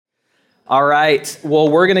All right, well,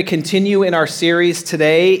 we're going to continue in our series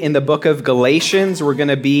today in the book of Galatians. We're going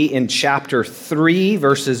to be in chapter 3,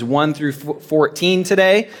 verses 1 through 14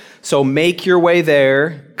 today. So make your way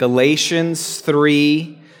there, Galatians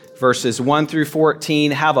 3, verses 1 through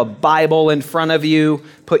 14. Have a Bible in front of you,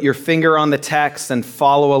 put your finger on the text, and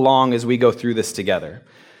follow along as we go through this together.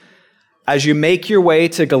 As you make your way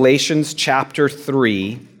to Galatians chapter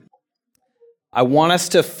 3, I want us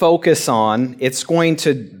to focus on, it's going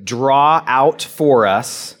to draw out for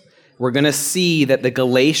us, we're going to see that the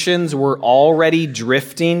Galatians were already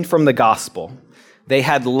drifting from the gospel. They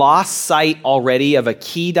had lost sight already of a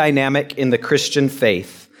key dynamic in the Christian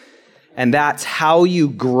faith, and that's how you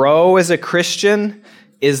grow as a Christian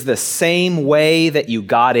is the same way that you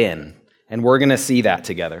got in, and we're going to see that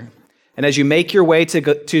together. And as you make your way to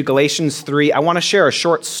Galatians 3, I want to share a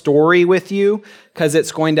short story with you because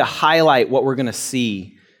it's going to highlight what we're going to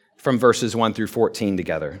see from verses 1 through 14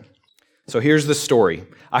 together. So here's the story.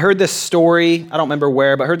 I heard this story, I don't remember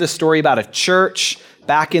where, but I heard this story about a church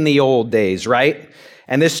back in the old days, right?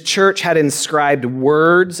 And this church had inscribed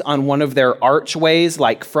words on one of their archways,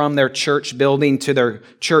 like from their church building to their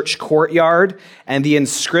church courtyard. And the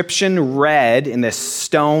inscription read, in this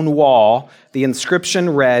stone wall, the inscription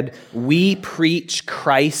read, "We preach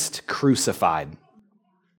Christ crucified."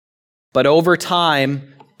 But over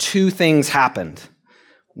time, two things happened.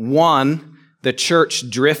 One, the church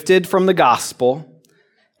drifted from the gospel.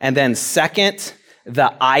 And then second,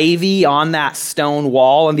 the ivy on that stone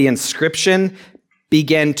wall and the inscription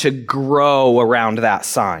began to grow around that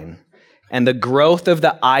sign. And the growth of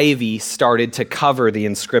the ivy started to cover the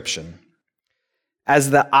inscription. As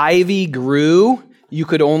the ivy grew, you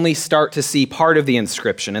could only start to see part of the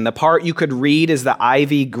inscription. And the part you could read as the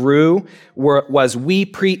ivy grew was, "We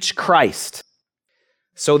preach Christ."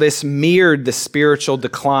 So this mirrored the spiritual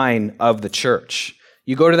decline of the church.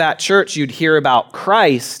 You go to that church, you'd hear about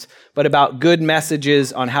Christ, but about good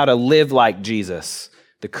messages on how to live like Jesus.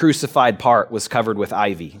 The crucified part was covered with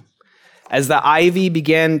ivy. As the ivy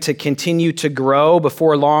began to continue to grow,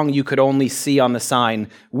 before long you could only see on the sign,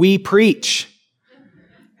 "We preach."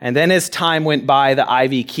 And then as time went by, the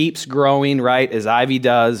ivy keeps growing, right, as ivy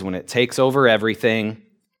does when it takes over everything.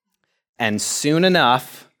 And soon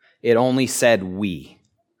enough, it only said "we."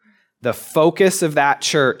 The focus of that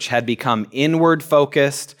church had become inward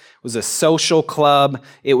focused. It was a social club.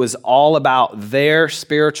 It was all about their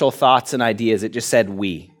spiritual thoughts and ideas. It just said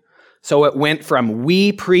 "we." So it went from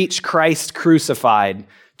 "we preach Christ crucified"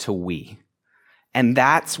 to "we." And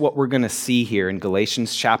that's what we're going to see here in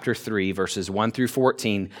Galatians chapter 3, verses 1 through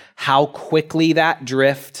 14, how quickly that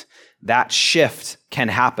drift, that shift can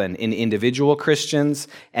happen in individual Christians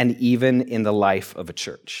and even in the life of a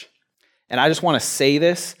church. And I just want to say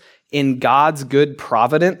this, in God's good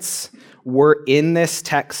providence, we're in this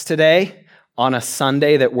text today on a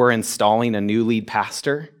Sunday that we're installing a new lead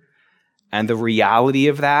pastor, and the reality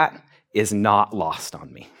of that is not lost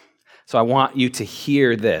on me. So I want you to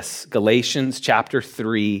hear this, Galatians chapter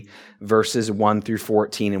 3, verses 1 through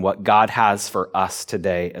 14, and what God has for us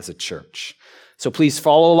today as a church. So please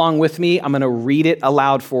follow along with me. I'm going to read it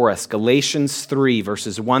aloud for us. Galatians 3,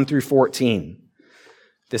 verses 1 through 14.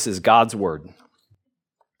 This is God's word.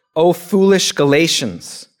 "O foolish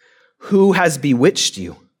Galatians, who has bewitched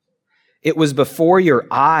you? It was before your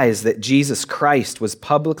eyes that Jesus Christ was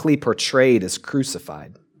publicly portrayed as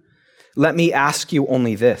crucified. Let me ask you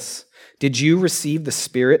only this. Did you receive the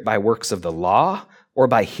Spirit by works of the law or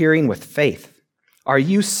by hearing with faith? Are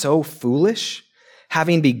you so foolish?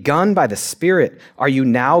 Having begun by the Spirit, are you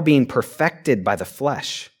now being perfected by the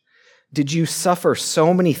flesh? Did you suffer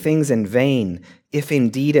so many things in vain, if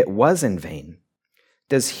indeed it was in vain?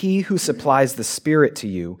 Does he who supplies the Spirit to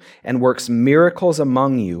you and works miracles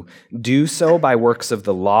among you do so by works of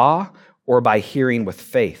the law or by hearing with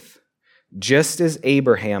faith? Just as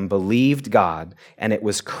Abraham believed God, and it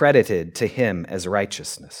was credited to him as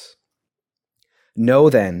righteousness. Know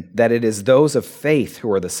then that it is those of faith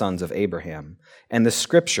who are the sons of Abraham. And the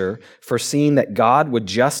Scripture, foreseeing that God would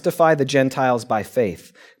justify the Gentiles by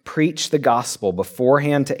faith, preached the gospel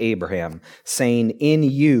beforehand to Abraham, saying, 'In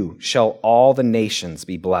you shall all the nations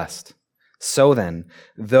be blessed.' So then,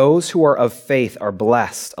 those who are of faith are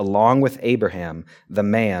blessed along with Abraham, the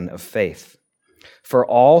man of faith. For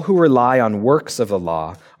all who rely on works of the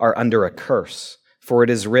law are under a curse. For it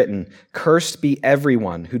is written, 'Cursed be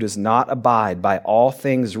everyone who does not abide by all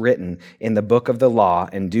things written in the book of the law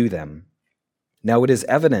and do them.' Now it is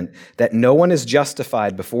evident that no one is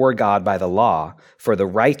justified before God by the law, for the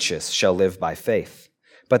righteous shall live by faith.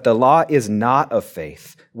 But the law is not of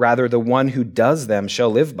faith, rather the one who does them shall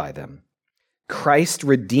live by them. Christ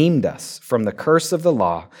redeemed us from the curse of the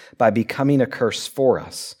law by becoming a curse for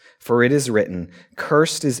us. For it is written,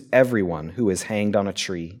 'Cursed is everyone who is hanged on a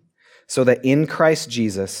tree,' so that in Christ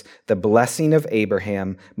Jesus the blessing of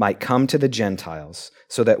Abraham might come to the Gentiles,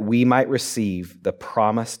 so that we might receive the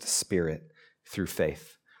promised Spirit through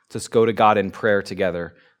faith." Let's go to God in prayer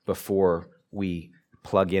together before we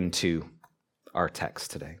plug into our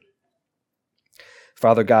text today.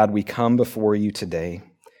 Father God, we come before you today.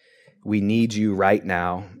 We need you right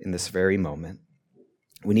now in this very moment.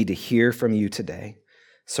 We need to hear from you today.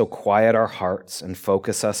 So quiet our hearts and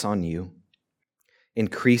focus us on you.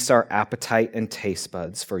 Increase our appetite and taste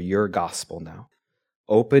buds for your gospel now.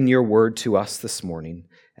 Open your word to us this morning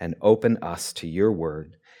and open us to your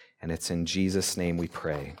word. And it's in Jesus' name we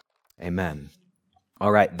pray. Amen.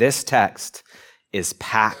 All right, this text is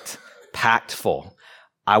packed full.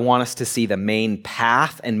 I want us to see the main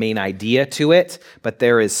path and main idea to it, but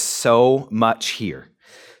there is so much here.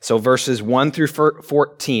 So verses 1 through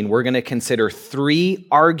 14, we're going to consider 3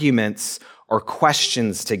 arguments or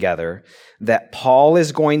questions together that Paul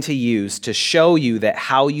is going to use to show you that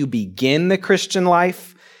how you begin the Christian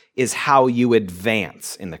life is how you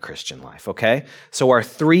advance in the Christian life, okay? So our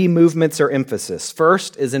 3 movements or emphasis.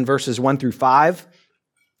 First is in verses 1 through 5,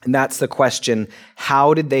 and that's the question,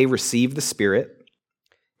 how did they receive the Spirit?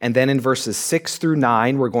 And then in verses 6 through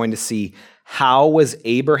 9, we're going to see how was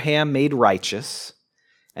Abraham made righteous?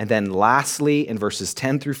 And then lastly, in verses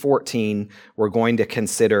 10 through 14, we're going to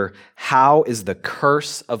consider how is the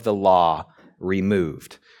curse of the law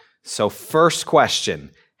removed? So first question,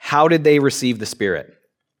 how did they receive the Spirit?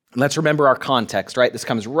 Let's remember our context, right? This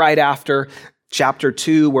comes right after chapter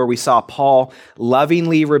 2, where we saw Paul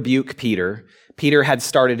lovingly rebuke Peter. Peter had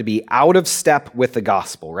started to be out of step with the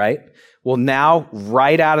gospel, right? Well, now,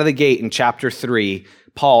 right out of the gate in chapter 3,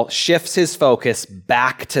 Paul shifts his focus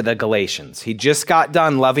back to the Galatians. He just got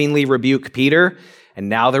done lovingly rebuke Peter, and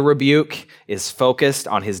now the rebuke is focused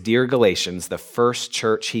on his dear Galatians, the first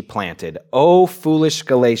church he planted. "Oh, foolish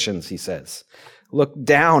Galatians," he says. Look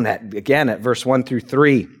down at verse 1 through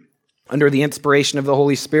 3. Under the inspiration of the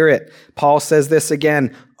Holy Spirit, Paul says this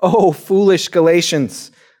again, "Oh, foolish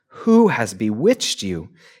Galatians, who has bewitched you?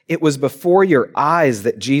 It was before your eyes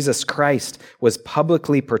that Jesus Christ was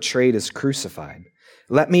publicly portrayed as crucified.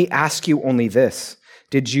 Let me ask you only this.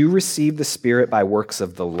 Did you receive the Spirit by works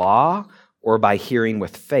of the law or by hearing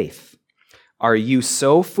with faith? Are you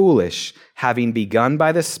so foolish, having begun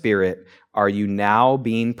by the Spirit, are you now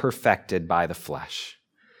being perfected by the flesh?"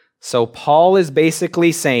 So Paul is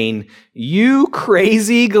basically saying, you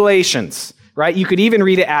crazy Galatians, right? You could even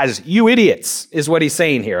read it as, you idiots, is what he's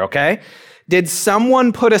saying here, okay? Did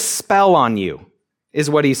someone put a spell on you, is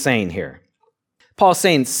what he's saying here. Paul's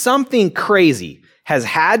saying something crazy has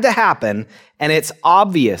had to happen, and it's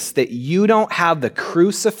obvious that you don't have the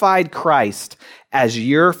crucified Christ as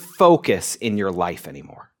your focus in your life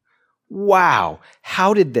anymore. Wow,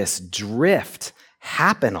 how did this drift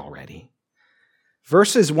happen already?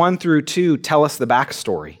 Verses 1 through 2 tell us the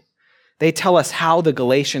backstory. They tell us how the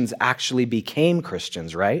Galatians actually became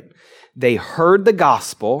Christians, right? They heard the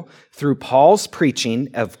gospel through Paul's preaching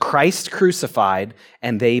of Christ crucified,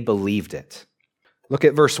 and they believed it. Look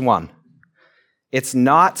at verse 1. It's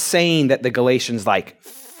not saying that the Galatians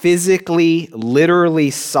physically,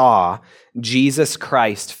 literally saw Jesus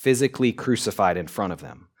Christ physically crucified in front of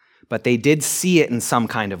them. But they did see it in some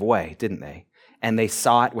kind of way, didn't they? And they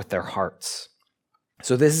saw it with their hearts.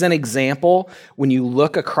 So this is an example, when you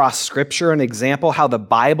look across Scripture, an example how the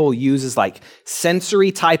Bible uses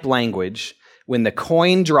sensory type language when the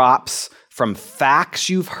coin drops from facts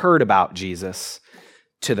you've heard about Jesus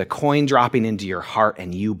to the coin dropping into your heart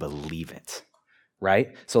and you believe it,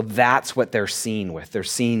 right? So that's what they're seeing with. They're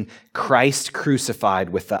seeing Christ crucified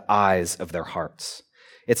with the eyes of their hearts.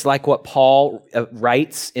 It's like what Paul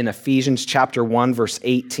writes in Ephesians chapter 1, verse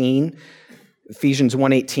 18. Ephesians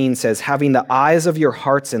 1:18 says, "Having the eyes of your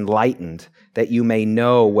hearts enlightened, that you may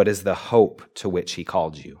know what is the hope to which he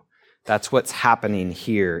called you." That's what's happening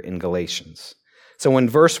here in Galatians. So when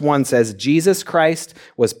verse 1 says, Jesus Christ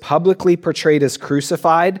was publicly portrayed as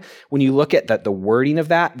crucified, when you look at the wording of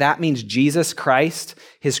that, that means Jesus Christ,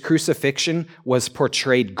 his crucifixion, was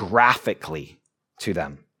portrayed graphically to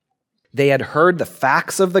them. They had heard the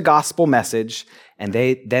facts of the gospel message, and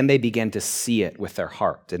then they began to see it with their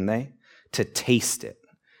heart, didn't they? To taste it,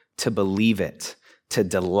 to believe it, to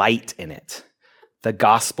delight in it. The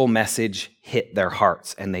gospel message hit their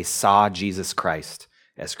hearts, and they saw Jesus Christ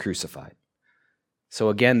as crucified. So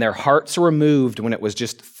again, their hearts were moved when it was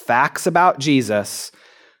just facts about Jesus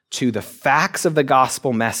to the facts of the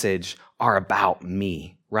gospel message are about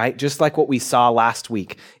me. right? Just like what we saw last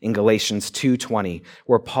week in Galatians 2:20,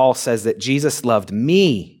 where Paul says that Jesus loved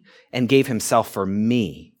me and gave himself for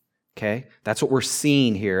me, okay? That's what we're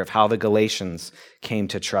seeing here of how the Galatians came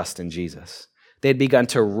to trust in Jesus. They had begun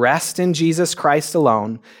to rest in Jesus Christ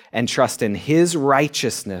alone and trust in his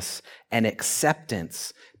righteousness and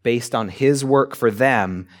acceptance based on his work for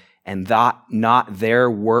them and not their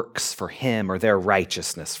works for him or their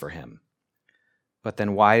righteousness for him. But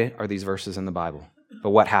then why are these verses in the Bible? But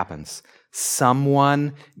what happens?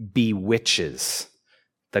 Someone bewitches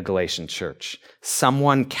the Galatian church.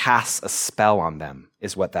 Someone casts a spell on them,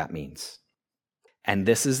 is what that means. And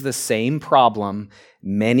this is the same problem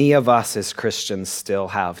many of us as Christians still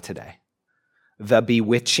have today. The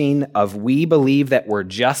bewitching of we believe that we're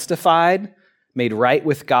justified, made right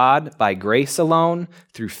with God by grace alone,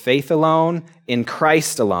 through faith alone, in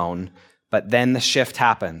Christ alone, but then the shift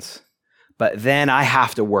happens. But then I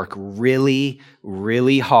have to work really,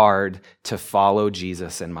 really hard to follow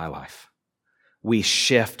Jesus in my life. We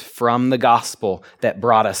shift from the gospel that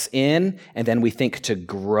brought us in, and then we think to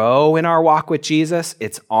grow in our walk with Jesus,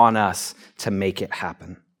 it's on us to make it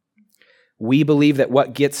happen. We believe that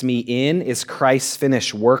what gets me in is Christ's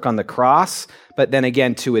finished work on the cross, but then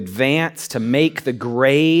again, to advance, to make the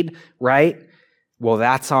grade, right? Well,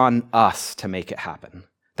 that's on us to make it happen.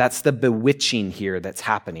 That's the bewitching here that's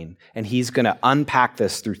happening, and he's going to unpack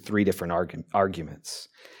this through 3 different arguments.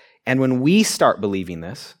 And when we start believing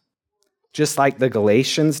this, just like the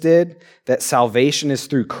Galatians did, that salvation is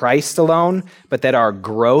through Christ alone, but that our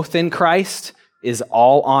growth in Christ is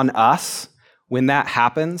all on us, when that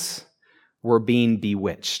happens, we're being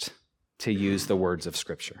bewitched, to use the words of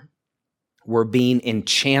Scripture. We're being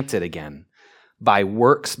enchanted again by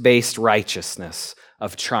works-based righteousness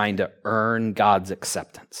of trying to earn God's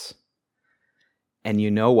acceptance. And you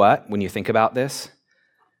know what? When you think about this,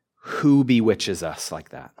 who bewitches us like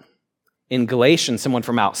that? In Galatians, someone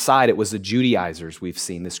from outside, it was the Judaizers we've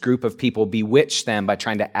seen. This group of people bewitched them by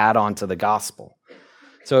trying to add on to the gospel.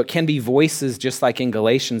 So it can be voices just like in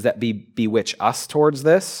Galatians that bewitch us towards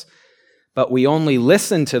this, but we only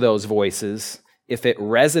listen to those voices if it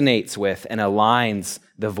resonates with and aligns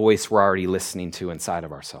the voice we're already listening to inside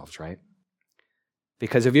of ourselves, right?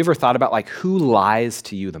 Because have you ever thought about who lies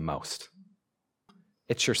to you the most?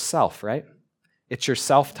 It's yourself, right? It's your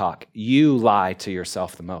self-talk. You lie to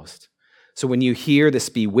yourself the most. So when you hear this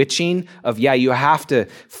bewitching of, you have to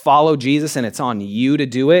follow Jesus and it's on you to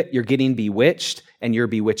do it, you're getting bewitched and you're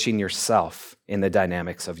bewitching yourself in the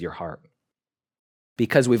dynamics of your heart.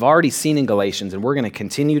 Because we've already seen in Galatians, and we're going to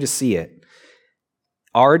continue to see it,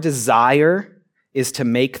 our desire is to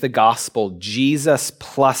make the gospel Jesus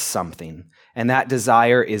plus something. And that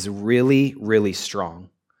desire is really, really strong.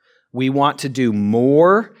 We want to do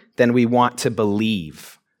more than we want to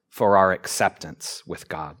believe for our acceptance with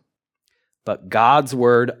God. But God's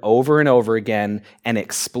word over and over again, and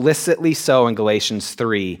explicitly so in Galatians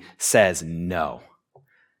 3, says no.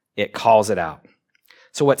 It calls it out.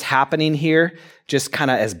 So what's happening here, just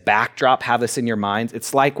kind of as backdrop, have this in your minds.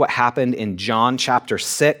 It's like what happened in John chapter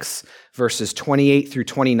 6, verses 28 through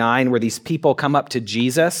 29, where these people come up to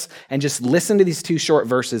Jesus, and just listen to these 2 short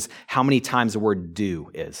verses, how many times the word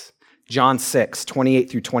do is. John 6, 28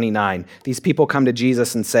 through 29, these people come to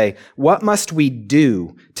Jesus and say, "What must we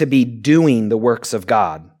do to be doing the works of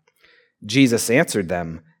God?" Jesus answered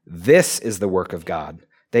them, "This is the work of God,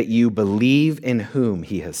 that you believe in whom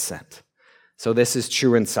he has sent." So this is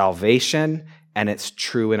true in salvation, and it's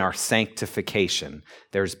true in our sanctification.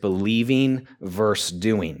 There's believing versus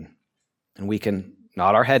doing. And we can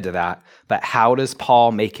nod our head to that, but how does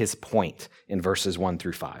Paul make his point in verses 1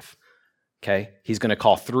 through 5? Okay, he's going to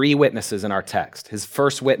call 3 witnesses in our text. His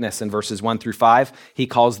first witness in verses 1 through 5, he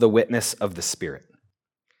calls the witness of the Spirit.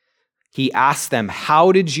 He asks them,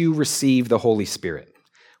 how did you receive the Holy Spirit?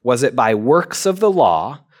 Was it by works of the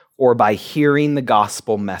law or by hearing the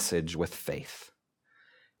gospel message with faith?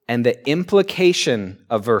 And the implication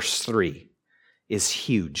of verse 3 is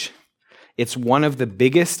huge. It's one of the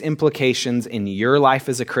biggest implications in your life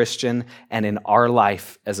as a Christian and in our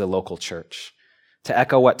life as a local church. To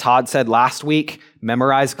echo what Todd said last week,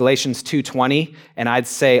 memorize Galatians 2:20, and I'd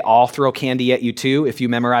say I'll throw candy at you too if you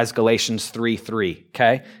memorize Galatians 3:3,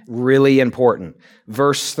 okay? Really important.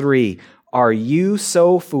 Verse 3, are you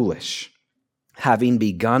so foolish? Having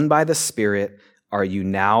begun by the Spirit, are you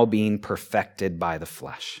now being perfected by the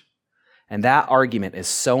flesh? And that argument is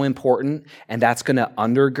so important, and that's going to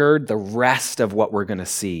undergird the rest of what we're going to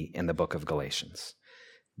see in the book of Galatians.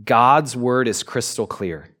 God's word is crystal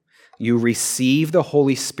clear. You receive the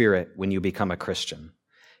Holy Spirit when you become a Christian.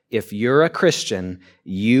 If you're a Christian,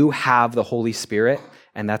 you have the Holy Spirit,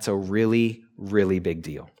 and that's a really, really big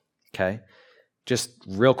deal, okay? Just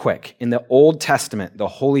real quick, in the Old Testament, the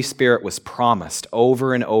Holy Spirit was promised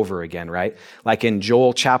over and over again, right? Like in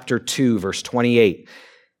Joel chapter 2, verse 28,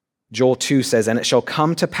 Joel 2 says, "And it shall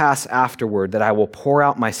come to pass afterward that I will pour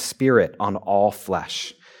out my Spirit on all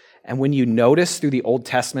flesh." And when you notice through the Old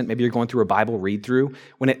Testament, maybe you're going through a Bible read through,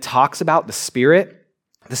 when it talks about the Spirit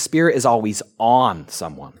is always on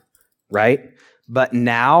someone, right? But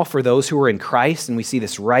now, for those who are in Christ, and we see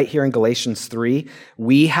this right here in Galatians 3,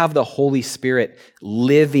 we have the Holy Spirit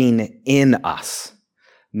living in us.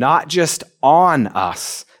 Not just on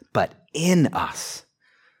us, but in us.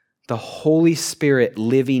 The Holy Spirit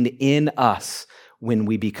living in us when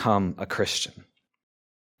we become a Christian.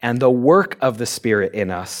 And the work of the Spirit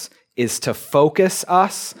in us is to focus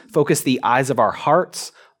the eyes of our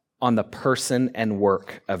hearts on the person and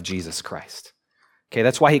work of Jesus Christ. Okay,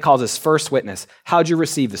 that's why he calls us first witness. How'd you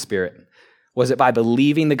receive the Spirit? Was it by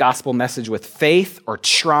believing the gospel message with faith or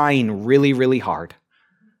trying really, really hard?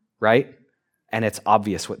 Right? And it's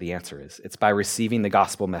obvious what the answer is. It's by receiving the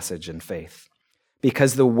gospel message in faith.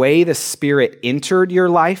 Because the way the Spirit entered your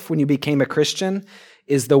life when you became a Christian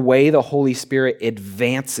is the way the Holy Spirit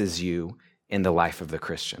advances you in the life of the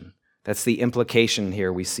Christian. That's the implication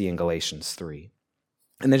here we see in Galatians 3.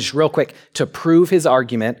 And then just real quick, to prove his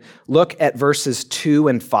argument, look at verses 2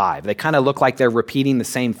 and 5. They kind of look like they're repeating the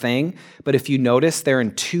same thing, but if you notice, they're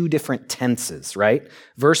in two different tenses, right?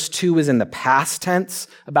 Verse 2 is in the past tense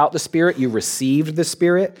about the Spirit. You received the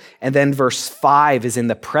Spirit. And then verse 5 is in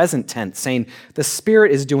the present tense, saying the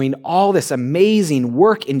Spirit is doing all this amazing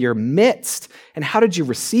work in your midst. And how did you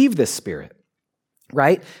receive this Spirit,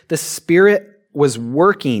 right? The Spirit was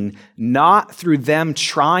working not through them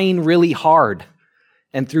trying really hard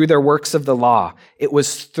and through their works of the law. It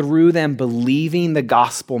was through them believing the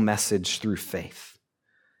gospel message through faith.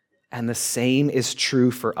 And the same is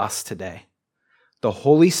true for us today. The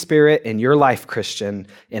Holy Spirit in your life, Christian,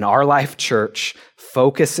 in our life, church,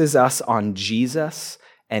 focuses us on Jesus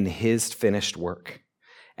and his finished work.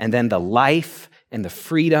 And then the life and the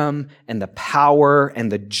freedom and the power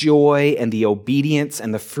and the joy and the obedience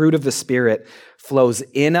and the fruit of the Spirit flows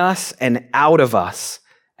in us and out of us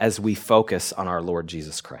as we focus on our Lord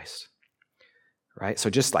Jesus Christ, right? So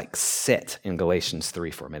just like sit in Galatians 3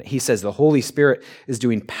 for a minute. He says the Holy Spirit is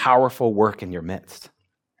doing powerful work in your midst.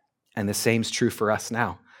 And the same's true for us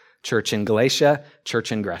now. Church in Galatia,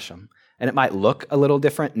 church in Gresham. And it might look a little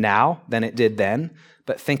different now than it did then,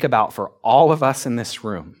 but think about for all of us in this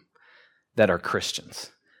room that are Christians.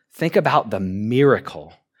 Think about the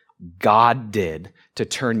miracle God did to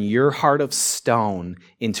turn your heart of stone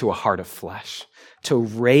into a heart of flesh, to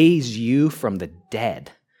raise you from the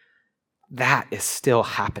dead. That is still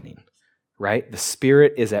happening, right? The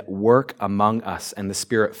Spirit is at work among us, and the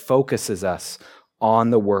Spirit focuses us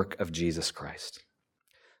on the work of Jesus Christ.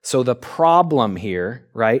 So the problem here,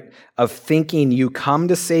 right, of thinking you come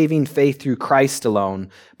to saving faith through Christ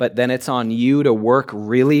alone, but then it's on you to work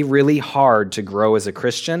really, really hard to grow as a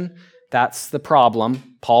Christian, that's the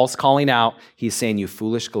problem. Paul's calling out. He's saying, you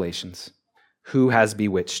foolish Galatians, who has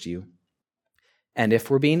bewitched you? And if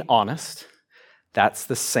we're being honest, that's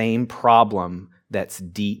the same problem that's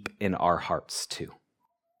deep in our hearts too.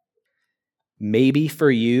 Maybe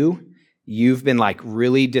for you, you've been like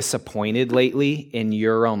really disappointed lately in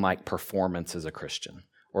your own like performance as a Christian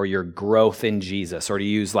or your growth in Jesus, or to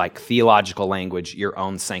use like theological language, your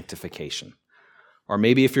own sanctification. Or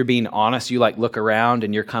maybe if you're being honest, you like look around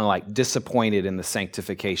and you're kind of like disappointed in the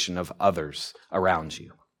sanctification of others around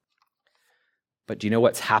you. But do you know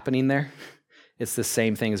what's happening there? It's the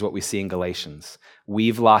same thing as what we see in Galatians.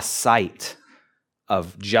 We've lost sight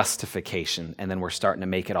of justification, and then we're starting to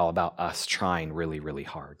make it all about us trying really, really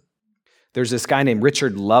hard. There's this guy named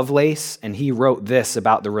Richard Lovelace, and he wrote this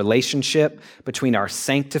about the relationship between our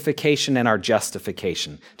sanctification and our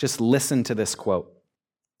justification. Just listen to this quote.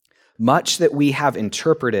 Much that we have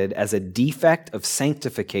interpreted as a defect of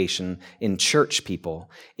sanctification in church people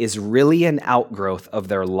is really an outgrowth of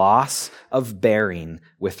their loss of bearing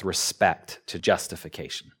with respect to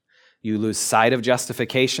justification. You lose sight of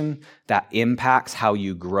justification, that impacts how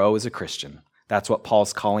you grow as a Christian. That's what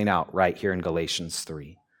Paul's calling out right here in Galatians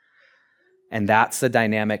 3. And that's the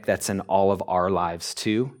dynamic that's in all of our lives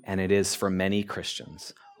too, and it is for many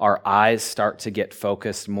Christians. Our eyes start to get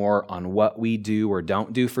focused more on what we do or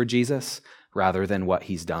don't do for Jesus rather than what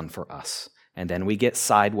he's done for us. And then we get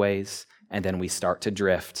sideways, and then we start to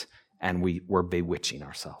drift, and we're bewitching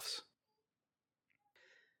ourselves.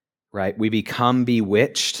 Right? We become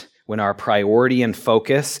bewitched when our priority and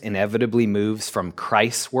focus inevitably moves from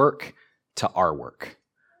Christ's work to our work.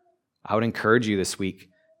 I would encourage you this week,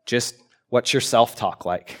 just what's your self-talk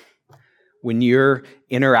like? When you're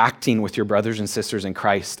interacting with your brothers and sisters in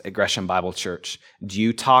Christ at Gresham Bible Church, do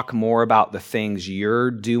you talk more about the things you're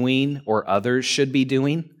doing or others should be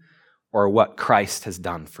doing, or what Christ has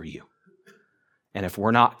done for you? And if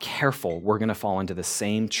we're not careful, we're going to fall into the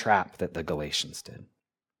same trap that the Galatians did.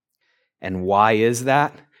 And why is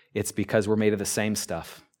that? It's because we're made of the same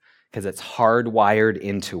stuff. Because it's hardwired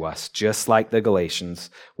into us, just like the Galatians.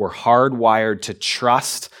 We're hardwired to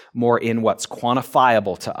trust more in what's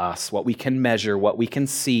quantifiable to us, what we can measure, what we can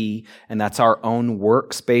see, and that's our own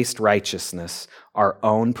works-based righteousness, our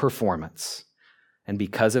own performance. And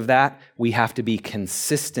because of that, we have to be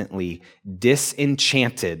consistently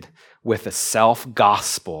disenchanted with the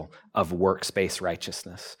self-gospel of works-based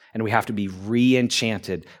righteousness. And we have to be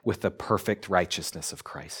re-enchanted with the perfect righteousness of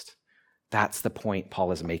Christ. That's the point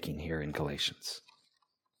Paul is making here in Galatians.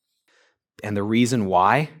 And the reason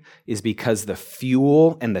why is because the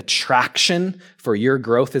fuel and the traction for your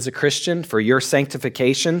growth as a Christian, for your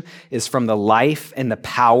sanctification, is from the life and the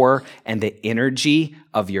power and the energy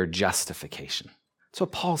of your justification. That's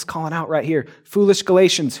what Paul's calling out right here. Foolish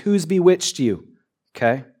Galatians, who's bewitched you?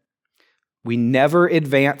 Okay? We never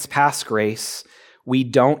advance past grace. We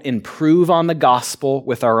don't improve on the gospel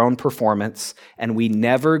with our own performance, and we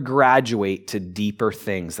never graduate to deeper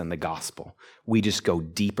things than the gospel. We just go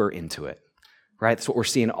deeper into it, right? That's what we're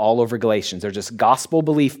seeing all over Galatians. There's this gospel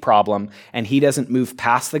belief problem, and he doesn't move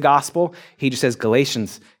past the gospel. He just says,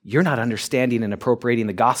 Galatians, you're not understanding and appropriating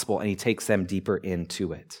the gospel, and he takes them deeper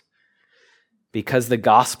into it. Because the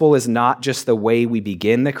gospel is not just the way we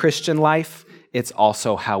begin the Christian life, it's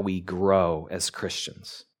also how we grow as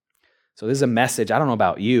Christians. So this is a message, I don't know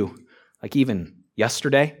about you, like even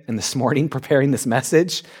yesterday and this morning preparing this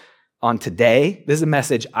message on today, this is a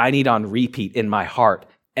message I need on repeat in my heart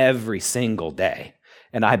every single day.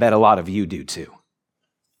 And I bet a lot of you do too.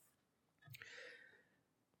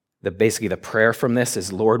 Basically the prayer from this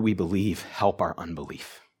is, Lord, we believe, help our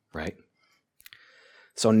unbelief, right?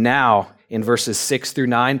 So now in verses 6 through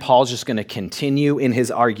 9, Paul's just going to continue in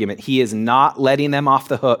his argument. He is not letting them off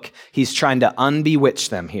the hook. He's trying to unbewitch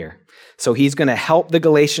them here. So he's going to help the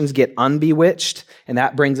Galatians get unbewitched, and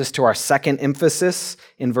that brings us to our second emphasis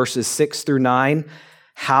in verses 6 through 9.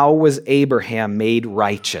 How was Abraham made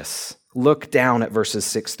righteous? Look down at verses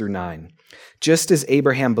 6 through 9. Just as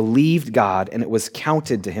Abraham believed God, and it was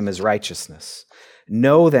counted to him as righteousness.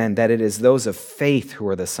 Know then that it is those of faith who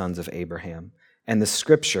are the sons of Abraham. And the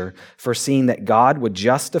scripture, foreseeing that God would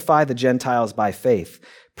justify the Gentiles by faith,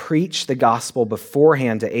 preached the gospel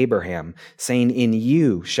beforehand to Abraham, saying, in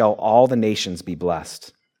you shall all the nations be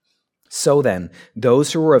blessed. So then,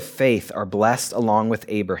 those who are of faith are blessed along with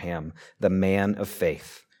Abraham, the man of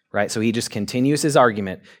faith. Right? So he just continues his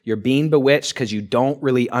argument. You're being bewitched because you don't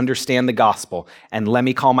really understand the gospel. And let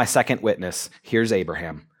me call my second witness. Here's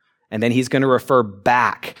Abraham. And then he's going to refer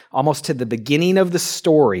back almost to the beginning of the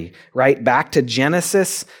story, right? Back to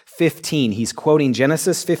Genesis 15. He's quoting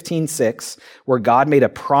Genesis 15:6, where God made a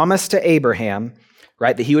promise to Abraham,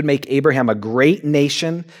 right? That he would make Abraham a great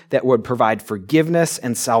nation that would provide forgiveness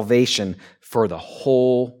and salvation for the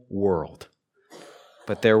whole world.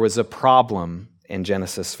 But there was a problem in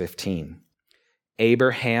Genesis 15.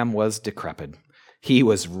 Abraham was decrepit. He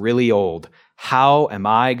was really old. How am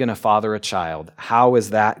I going to father a child? How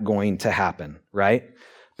is that going to happen, right?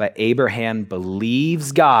 But Abraham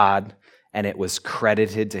believes God, and it was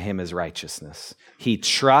credited to him as righteousness. He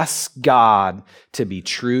trusts God to be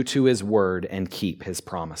true to his word and keep his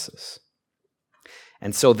promises.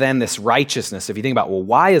 And so then this righteousness, if you think about, well,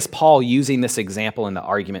 why is Paul using this example in the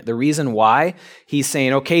argument? The reason why, he's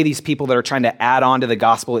saying, okay, these people that are trying to add on to the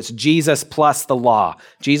gospel, it's Jesus plus the law,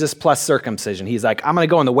 Jesus plus circumcision. He's like, I'm going to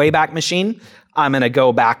go in the Wayback Machine. I'm going to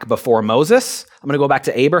go back before Moses. I'm going to go back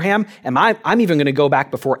to Abraham. And I'm even going to go back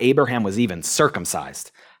before Abraham was even circumcised.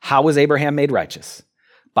 How was Abraham made righteous?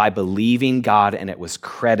 By believing God, and it was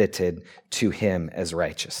credited to him as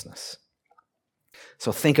righteousness.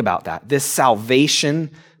 So think about that. This salvation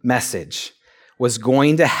message was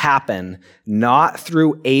going to happen not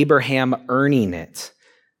through Abraham earning it,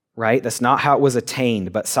 right? That's not how it was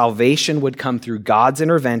attained, but salvation would come through God's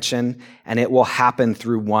intervention, and it will happen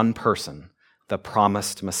through one person, the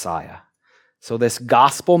promised Messiah. So this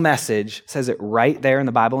gospel message, says it right there in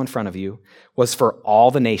the Bible in front of you, was for all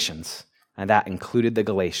the nations, and that included the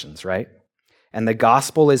Galatians, right? And the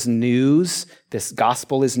gospel is news. This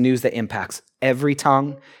gospel is news that impacts every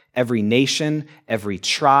tongue, every nation, every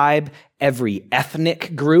tribe, every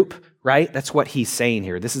ethnic group, right? That's what he's saying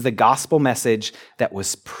here. This is the gospel message that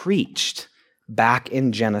was preached back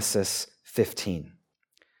in Genesis 15.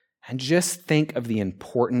 And just think of the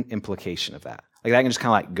important implication of that. Like that can just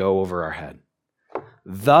kind of like go over our head.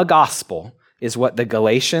 The gospel is what the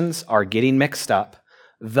Galatians are getting mixed up.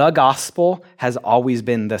 The gospel has always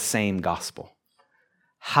been the same gospel.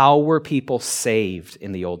 How were people saved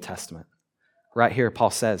in the Old Testament? Right here, Paul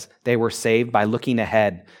says they were saved by looking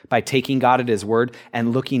ahead, by taking God at his word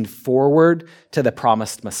and looking forward to the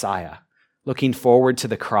promised Messiah, looking forward to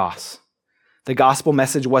the cross. The gospel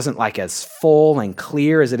message wasn't like as full and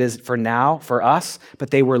clear as it is for now, for us,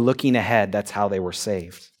 but they were looking ahead. That's how they were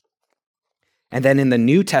saved. And then in the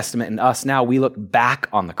New Testament and us now, we look back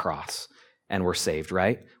on the cross and we're saved,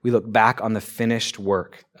 right? We look back on the finished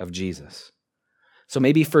work of Jesus. So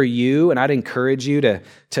maybe for you, and I'd encourage you to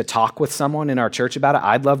talk with someone in our church about it.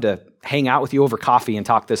 I'd love to hang out with you over coffee and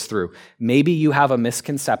talk this through. Maybe you have a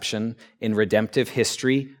misconception in redemptive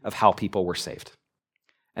history of how people were saved.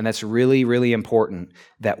 And that's really, really important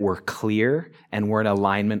that we're clear and we're in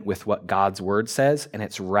alignment with what God's word says. And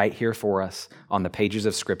it's right here for us on the pages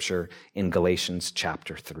of Scripture in Galatians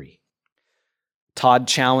chapter 3. Todd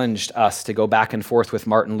challenged us to go back and forth with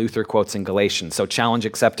Martin Luther quotes in Galatians. So challenge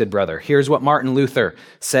accepted, brother. Here's what Martin Luther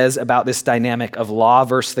says about this dynamic of law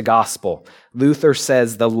versus the gospel. Luther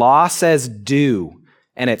says, the law says do,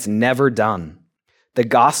 and it's never done. The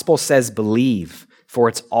gospel says believe, for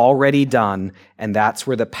it's already done, and that's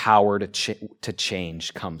where the power to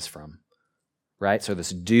change comes from, right? So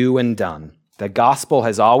this do and done. The gospel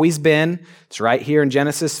has always been, it's right here in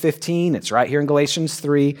Genesis 15, it's right here in Galatians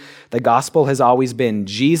 3. The gospel has always been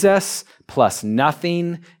Jesus plus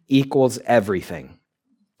nothing equals everything.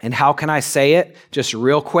 And how can I say it? Just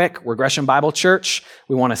real quick, Regression Bible Church,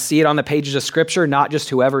 we want to see it on the pages of Scripture, not just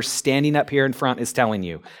whoever's standing up here in front is telling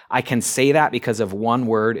you. I can say that because of one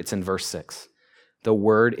word, it's in verse 6. The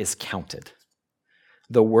word is counted.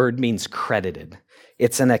 The word means credited.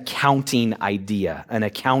 It's an accounting idea, an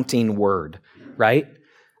accounting word, right?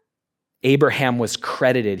 Abraham was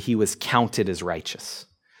credited. He was counted as righteous.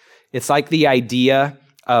 It's like the idea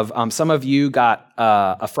of, some of you got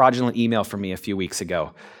a fraudulent email from me a few weeks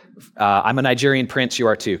ago. I'm a Nigerian prince, you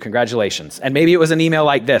are too. Congratulations. And maybe it was an email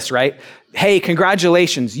like this, right? Hey,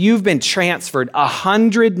 congratulations, you've been transferred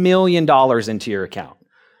 $100 million into your account.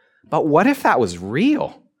 But what if that was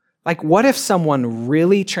real? Like, what if someone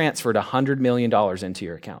really transferred $100 million into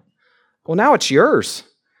your account? Well, now it's yours.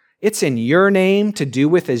 It's in your name to do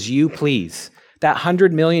with as you please. That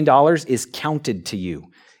 $100 million is counted to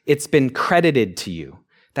you. It's been credited to you.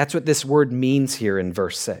 That's what this word means here in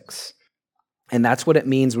verse 6. And that's what it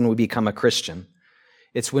means when we become a Christian.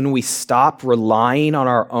 It's when we stop relying on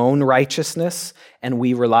our own righteousness and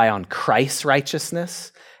we rely on Christ's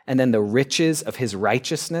righteousness, and then the riches of his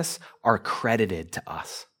righteousness are credited to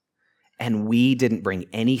us. And we didn't bring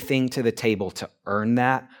anything to the table to earn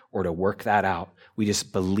that or to work that out. We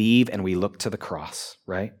just believe and we look to the cross,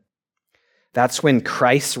 right? That's when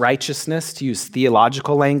Christ's righteousness, to use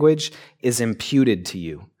theological language, is imputed to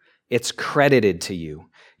you. It's credited to you.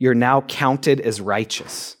 You're now counted as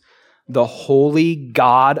righteous. The holy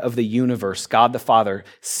God of the universe, God the Father,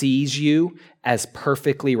 sees you as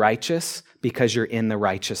perfectly righteous because you're in the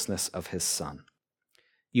righteousness of his Son.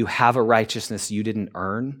 You have a righteousness you didn't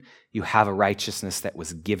earn. You have a righteousness that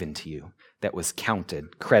was given to you, that was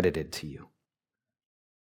counted, credited to you.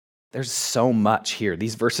 There's so much here.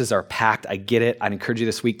 These verses are packed. I get it. I'd encourage you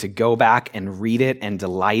this week to go back and read it and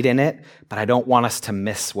delight in it, but I don't want us to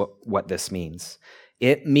miss what this means.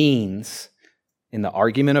 It means, in the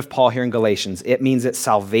argument of Paul here in Galatians, it means that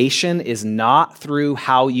salvation is not through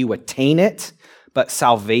how you attain it, but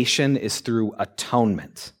salvation is through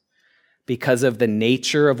atonement because of the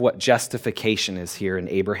nature of what justification is here in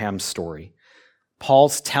Abraham's story.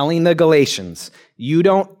 Paul's telling the Galatians, you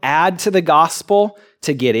don't add to the gospel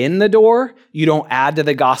to get in the door. You don't add to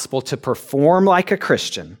the gospel to perform like a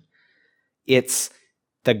Christian. It's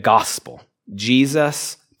the gospel.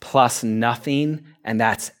 Jesus plus nothing, and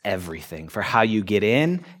that's everything for how you get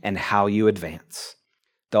in and how you advance.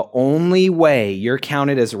 The only way you're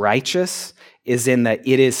counted as righteous is in the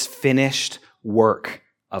it is finished work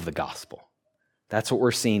of the gospel. That's what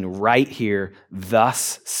we're seeing right here.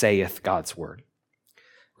 Thus saith God's word.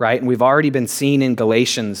 Right? And we've already been seeing in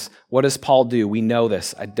Galatians, what does Paul do? We know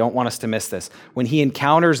this. I don't want us to miss this. When he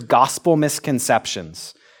encounters gospel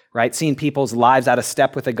misconceptions, right? Seeing people's lives out of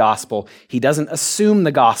step with the gospel, he doesn't assume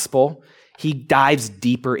the gospel. He dives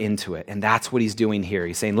deeper into it. And that's what he's doing here.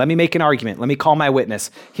 He's saying, let me make an argument. Let me call my witness.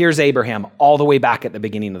 Here's Abraham all the way back at the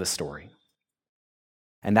beginning of the story.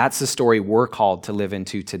 And that's the story we're called to live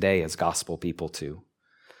into today as gospel people too.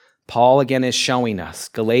 Paul again is showing us,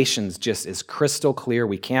 Galatians just is crystal clear,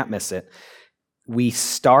 we can't miss it. We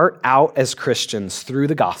start out as Christians through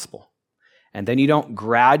the gospel, and then you don't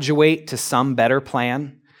graduate to some better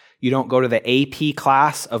plan. You don't go to the AP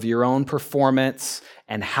class of your own performance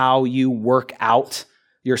and how you work out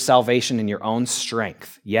your salvation in your own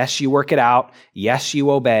strength. Yes, you work it out. Yes,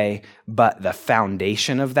 you obey. But the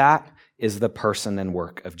foundation of that is the person and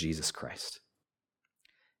work of Jesus Christ.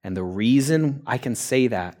 And the reason I can say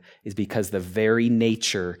that is because the very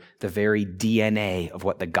nature, the very DNA of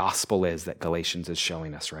what the gospel is that Galatians is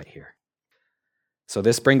showing us right here. So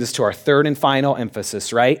this brings us to our third and final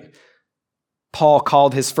emphasis, right? Paul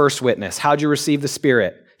called his first witness. How'd you receive the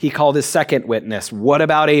Spirit? He called his second witness. What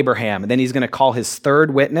about Abraham? And then he's going to call his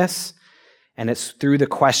third witness. And it's through the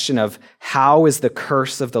question of how is the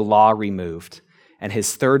curse of the law removed? And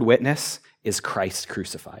his third witness is Christ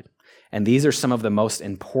crucified. And these are some of the most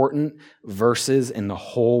important verses in the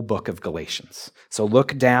whole book of Galatians. So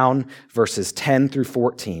look down verses 10 through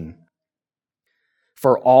 14.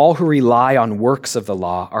 For all who rely on works of the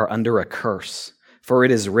law are under a curse. For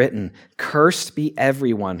it is written, cursed be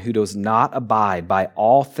everyone who does not abide by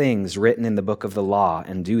all things written in the book of the law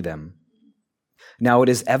and do them. Now it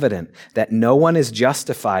is evident that no one is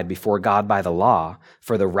justified before God by the law,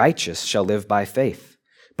 for the righteous shall live by faith.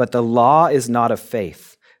 But the law is not of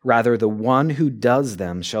faith. Rather, the one who does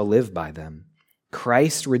them shall live by them.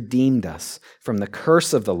 Christ redeemed us from the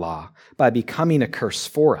curse of the law by becoming a curse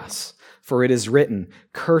for us. For it is written,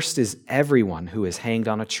 cursed is everyone who is hanged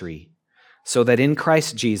on a tree, so that in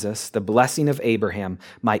Christ Jesus the blessing of Abraham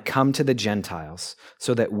might come to the Gentiles,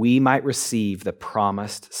 so that we might receive the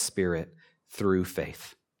promised Spirit through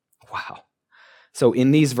faith. Wow. So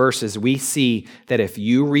in these verses, we see that if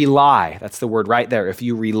you rely, that's the word right there, if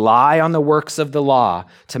you rely on the works of the law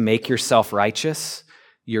to make yourself righteous,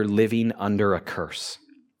 you're living under a curse.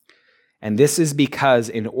 And this is because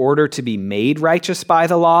in order to be made righteous by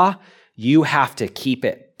the law, you have to keep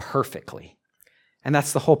it perfectly. And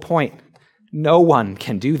that's the whole point. No one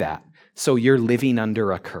can do that. So you're living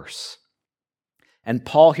under a curse. And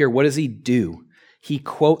Paul here, what does he do? He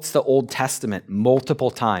quotes the Old Testament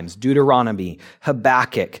multiple times, Deuteronomy,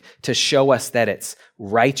 Habakkuk, to show us that it's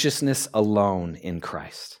righteousness alone in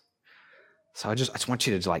Christ. So I just want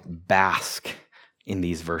you to like bask in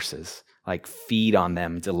these verses, like feed on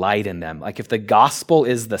them, delight in them. Like if the gospel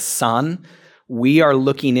is the sun, we are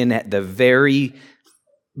looking in at the very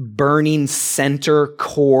burning center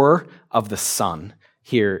core of the sun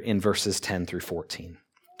here in verses 10 through 14.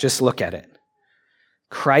 Just look at it.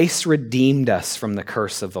 Christ redeemed us from the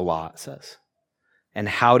curse of the law, it says. And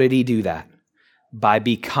how did he do that? By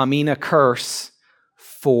becoming a curse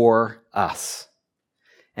for us.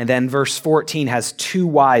 And then verse 14 has two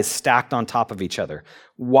whys stacked on top of each other.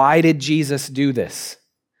 Why did Jesus do this?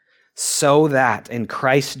 So that in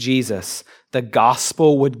Christ Jesus, the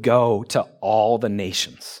gospel would go to all the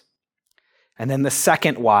nations. And then the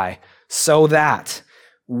second why, so that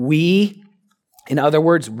we, in other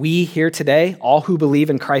words, we here today, all who believe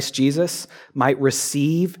in Christ Jesus, might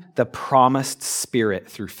receive the promised Spirit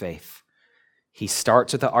through faith. He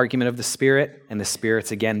starts with the argument of the Spirit, and the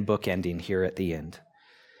Spirit's again bookending here at the end.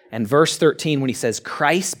 And verse 13, when he says,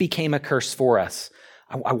 Christ became a curse for us,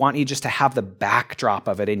 I want you just to have the backdrop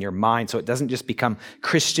of it in your mind so it doesn't just become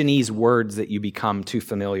Christianese words that you become too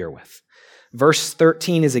familiar with. Verse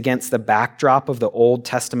 13 is against the backdrop of the Old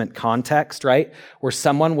Testament context, right? Where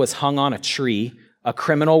someone was hung on a tree, a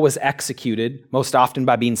criminal was executed, most often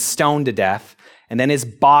by being stoned to death, and then his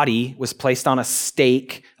body was placed on a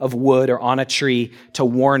stake of wood or on a tree to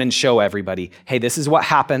warn and show everybody, hey, this is what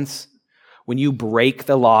happens when you break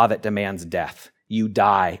the law that demands death. You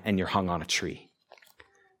die and you're hung on a tree.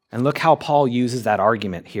 And look how Paul uses that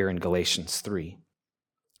argument here in Galatians 3.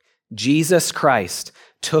 Jesus Christ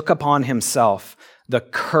took upon himself the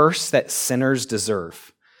curse that sinners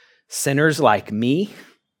deserve. Sinners like me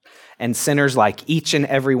and sinners like each and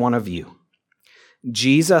every one of you.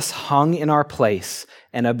 Jesus hung in our place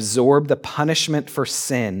and absorbed the punishment for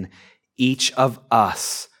sin each of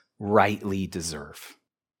us rightly deserve.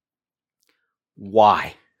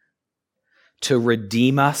 Why? To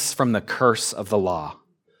redeem us from the curse of the law.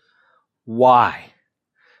 Why?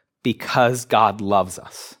 Because God loves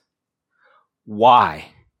us. Why?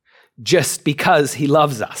 Just because he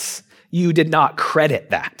loves us. You did not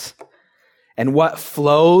credit that. And what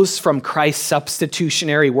flows from Christ's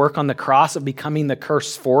substitutionary work on the cross of becoming the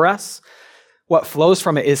curse for us, what flows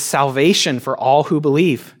from it is salvation for all who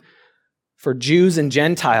believe, for Jews and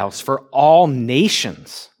Gentiles, for all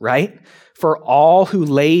nations, right? For all who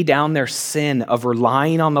lay down their sin of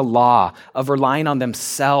relying on the law, of relying on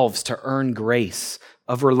themselves to earn grace,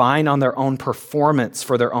 of relying on their own performance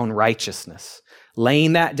for their own righteousness,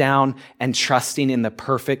 laying that down and trusting in the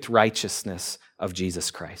perfect righteousness of Jesus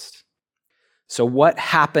Christ. So what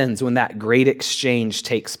happens when that great exchange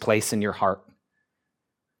takes place in your heart?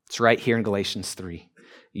 It's right here in Galatians 3.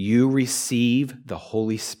 You receive the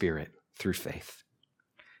Holy Spirit through faith.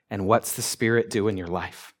 And what's the Spirit do in your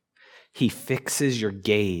life? He fixes your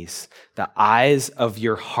gaze, the eyes of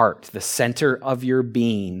your heart, the center of your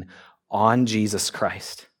being on Jesus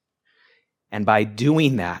Christ. And by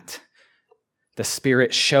doing that, the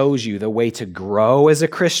Spirit shows you the way to grow as a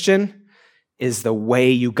Christian is the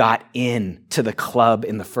way you got into the club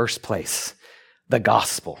in the first place, the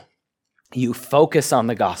gospel. You focus on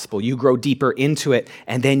the gospel, you grow deeper into it,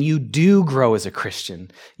 and then you do grow as a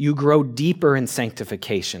Christian. You grow deeper in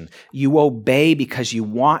sanctification. You obey because you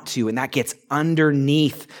want to, and that gets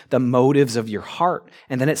underneath the motives of your heart.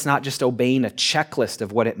 And then it's not just obeying a checklist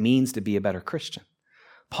of what it means to be a better Christian.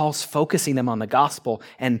 Paul's focusing them on the gospel,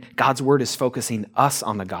 and God's word is focusing us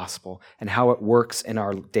on the gospel and how it works in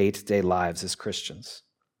our day-to-day lives as Christians.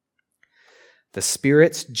 The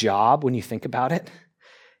Spirit's job, when you think about it,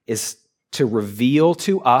 is to reveal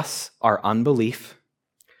to us our unbelief,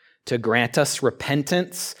 to grant us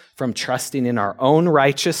repentance from trusting in our own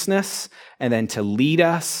righteousness, and then to lead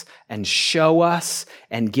us and show us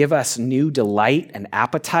and give us new delight and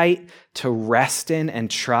appetite to rest in and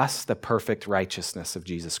trust the perfect righteousness of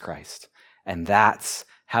Jesus Christ. And that's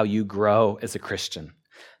how you grow as a Christian.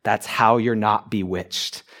 That's how you're not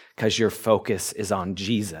bewitched, because your focus is on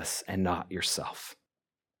Jesus and not yourself.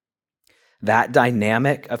 That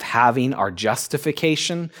dynamic of having our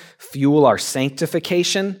justification fuel our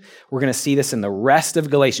sanctification, we're going to see this in the rest of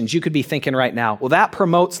Galatians. You could be thinking right now, well, that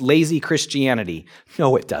promotes lazy Christianity.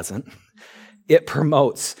 No, it doesn't. It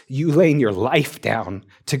promotes you laying your life down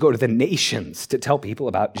to go to the nations to tell people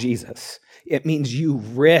about Jesus. It means you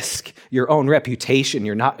risk your own reputation.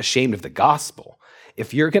 You're not ashamed of the gospel.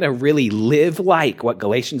 If you're going to really live like what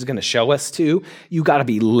Galatians is going to show us to, you got to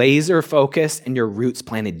be laser focused and your roots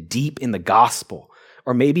planted deep in the gospel.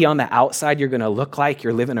 Or maybe on the outside, you're going to look like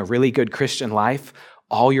you're living a really good Christian life.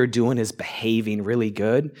 All you're doing is behaving really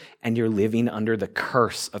good, and you're living under the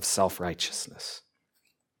curse of self-righteousness.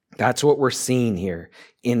 That's what we're seeing here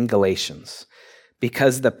in Galatians.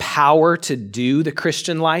 Because the power to do the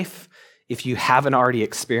Christian life, if you haven't already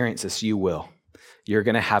experienced this, you will. You're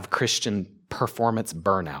going to have Christian performance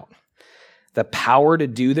burnout. The power to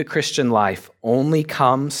do the Christian life only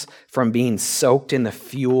comes from being soaked in the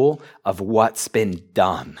fuel of what's been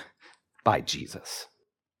done by Jesus.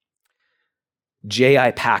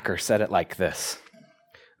 J.I. Packer said it like this: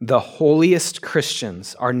 the holiest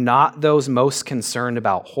Christians are not those most concerned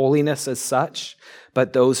about holiness as such,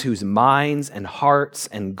 but those whose minds and hearts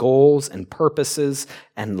and goals and purposes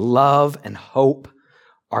and love and hope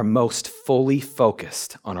are most fully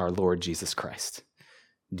focused on our Lord Jesus Christ.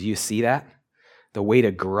 Do you see that? The way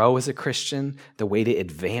to grow as a Christian, the way to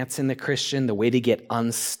advance in the Christian, the way to get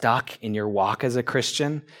unstuck in your walk as a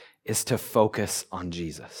Christian is to focus on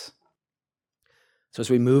Jesus. So as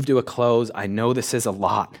we move to a close, I know this is a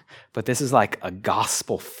lot, but this is like a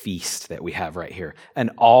gospel feast that we have right here, an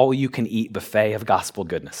all-you-can-eat buffet of gospel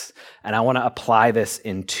goodness. And I want to apply this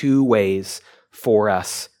in two ways for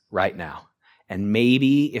us right now. And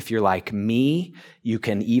maybe if you're like me, you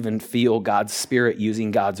can even feel God's Spirit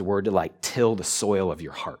using God's word to like till the soil of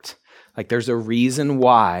your heart. Like there's a reason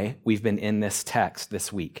why we've been in this text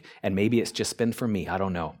this week. And maybe it's just been for me, I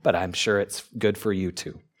don't know, but I'm sure it's good for you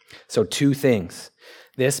too. So two things.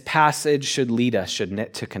 This passage should lead us, shouldn't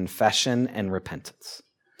it, to confession and repentance.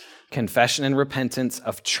 Confession and repentance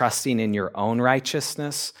of trusting in your own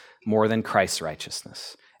righteousness more than Christ's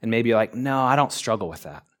righteousness. And maybe you're like, no, I don't struggle with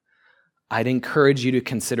that. I'd encourage you to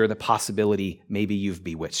consider the possibility maybe you've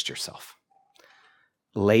bewitched yourself.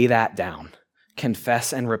 Lay that down.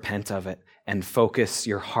 Confess and repent of it, and focus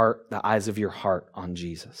your heart, the eyes of your heart, on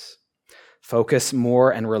Jesus. Focus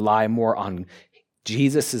more and rely more on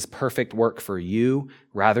Jesus' perfect work for you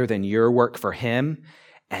rather than your work for him,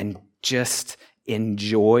 and just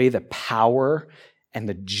enjoy the power and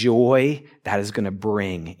the joy that is going to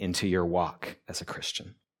bring into your walk as a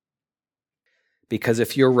Christian. Because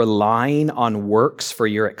if you're relying on works for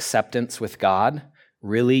your acceptance with God,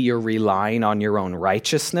 really you're relying on your own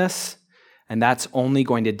righteousness, and that's only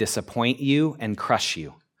going to disappoint you and crush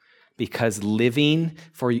you. Because living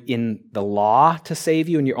in the law to save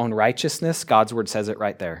you in your own righteousness, God's word says it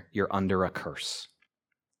right there, you're under a curse.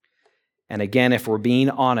 And again, if we're being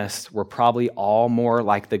honest, we're probably all more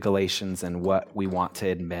like the Galatians than what we want to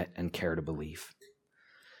admit and care to believe.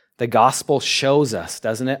 The gospel shows us,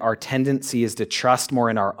 doesn't it? Our tendency is to trust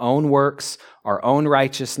more in our own works, our own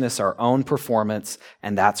righteousness, our own performance,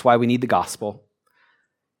 and that's why we need the gospel.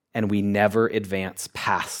 And we never advance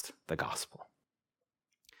past the gospel.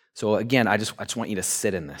 So again, I just want you to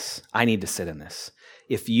sit in this. I need to sit in this.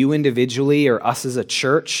 If you individually or us as a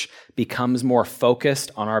church becomes more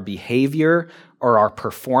focused on our behavior or our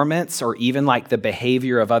performance or even like the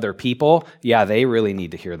behavior of other people, yeah, they really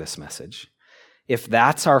need to hear this message. If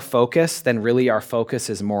that's our focus, then really our focus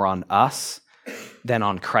is more on us than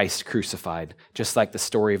on Christ crucified, just like the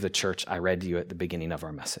story of the church I read to you at the beginning of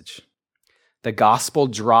our message. The gospel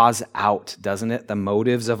draws out, doesn't it, the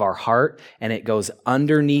motives of our heart, and it goes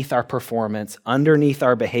underneath our performance, underneath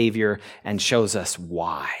our behavior, and shows us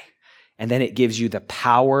why. And then it gives you the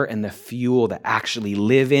power and the fuel to actually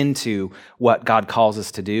live into what God calls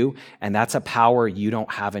us to do, and that's a power you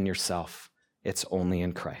don't have in yourself. It's only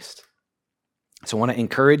in Christ. So I want to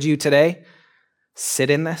encourage you today,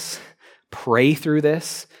 sit in this, pray through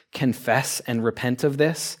this, confess and repent of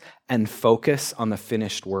this, and focus on the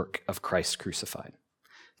finished work of Christ crucified.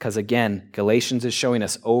 Because again, Galatians is showing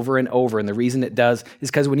us over and over, and the reason it does is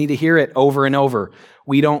because we need to hear it over and over.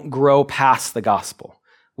 We don't grow past the gospel.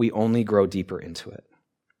 We only grow deeper into it.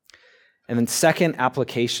 And then second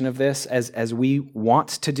application of this, as we want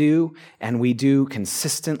to do, and we do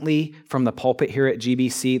consistently from the pulpit here at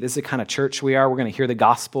GBC, this is the kind of church we are. We're going to hear the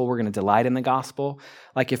gospel. We're going to delight in the gospel.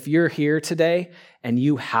 Like if you're here today and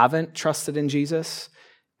you haven't trusted in Jesus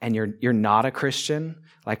and you're not a Christian,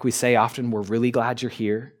 like we say often, we're really glad you're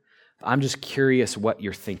here. I'm just curious what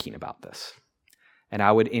you're thinking about this. And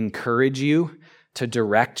I would encourage you to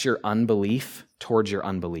direct your unbelief towards your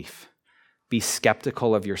unbelief. Be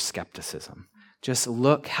skeptical of your skepticism. Just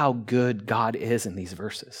look how good God is in these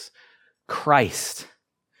verses. Christ,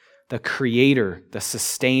 the creator, the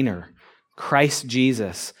sustainer, Christ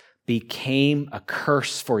Jesus became a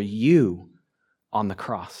curse for you on the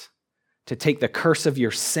cross to take the curse of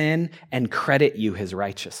your sin and credit you his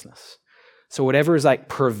righteousness. So whatever is like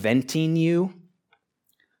preventing you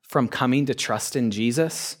from coming to trust in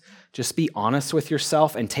Jesus, just be honest with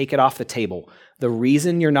yourself and take it off the table. The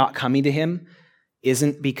reason you're not coming to him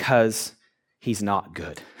isn't because he's not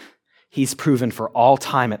good. He's proven for all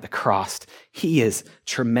time at the cross. He is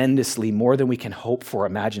tremendously more than we can hope for,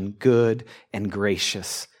 imagine, good and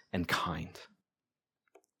gracious and kind.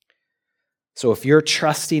 So if you're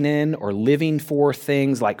trusting in or living for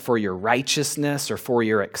things like for your righteousness or for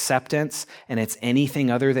your acceptance, and it's anything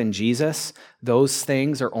other than Jesus, those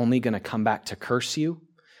things are only going to come back to curse you,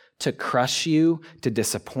 to crush you, to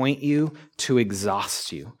disappoint you, to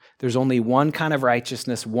exhaust you. There's only one kind of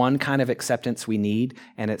righteousness, one kind of acceptance we need,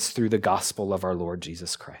 and it's through the gospel of our Lord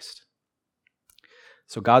Jesus Christ.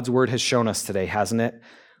 So God's word has shown us today, hasn't it?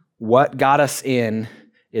 What got us in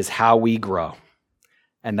is how we grow,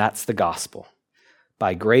 and that's the gospel.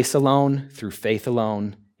 By grace alone, through faith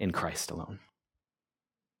alone, in Christ alone.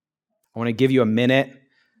 I want to give you a minute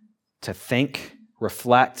to think,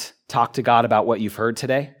 reflect, talk to God about what you've heard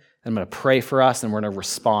today. I'm going to pray for us, and we're going to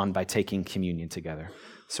respond by taking communion together.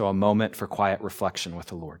 So a moment for quiet reflection with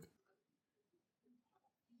the Lord.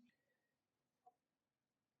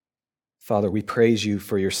 Father, we praise you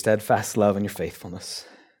for your steadfast love and your faithfulness.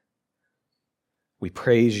 We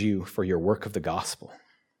praise you for your work of the gospel.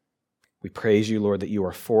 We praise you, Lord, that you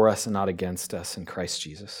are for us and not against us in Christ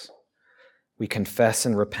Jesus. We confess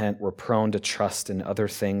and repent we're prone to trust in other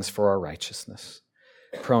things for our righteousness,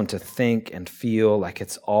 prone to think and feel like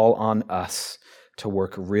it's all on us to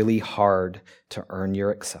work really hard to earn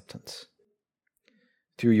your acceptance.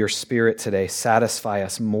 Through your Spirit today, satisfy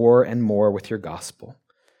us more and more with your gospel.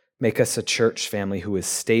 Make us a church family who is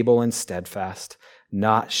stable and steadfast,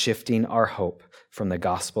 not shifting our hope from the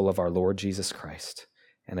gospel of our Lord Jesus Christ.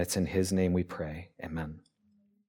 And it's in his name we pray. Amen.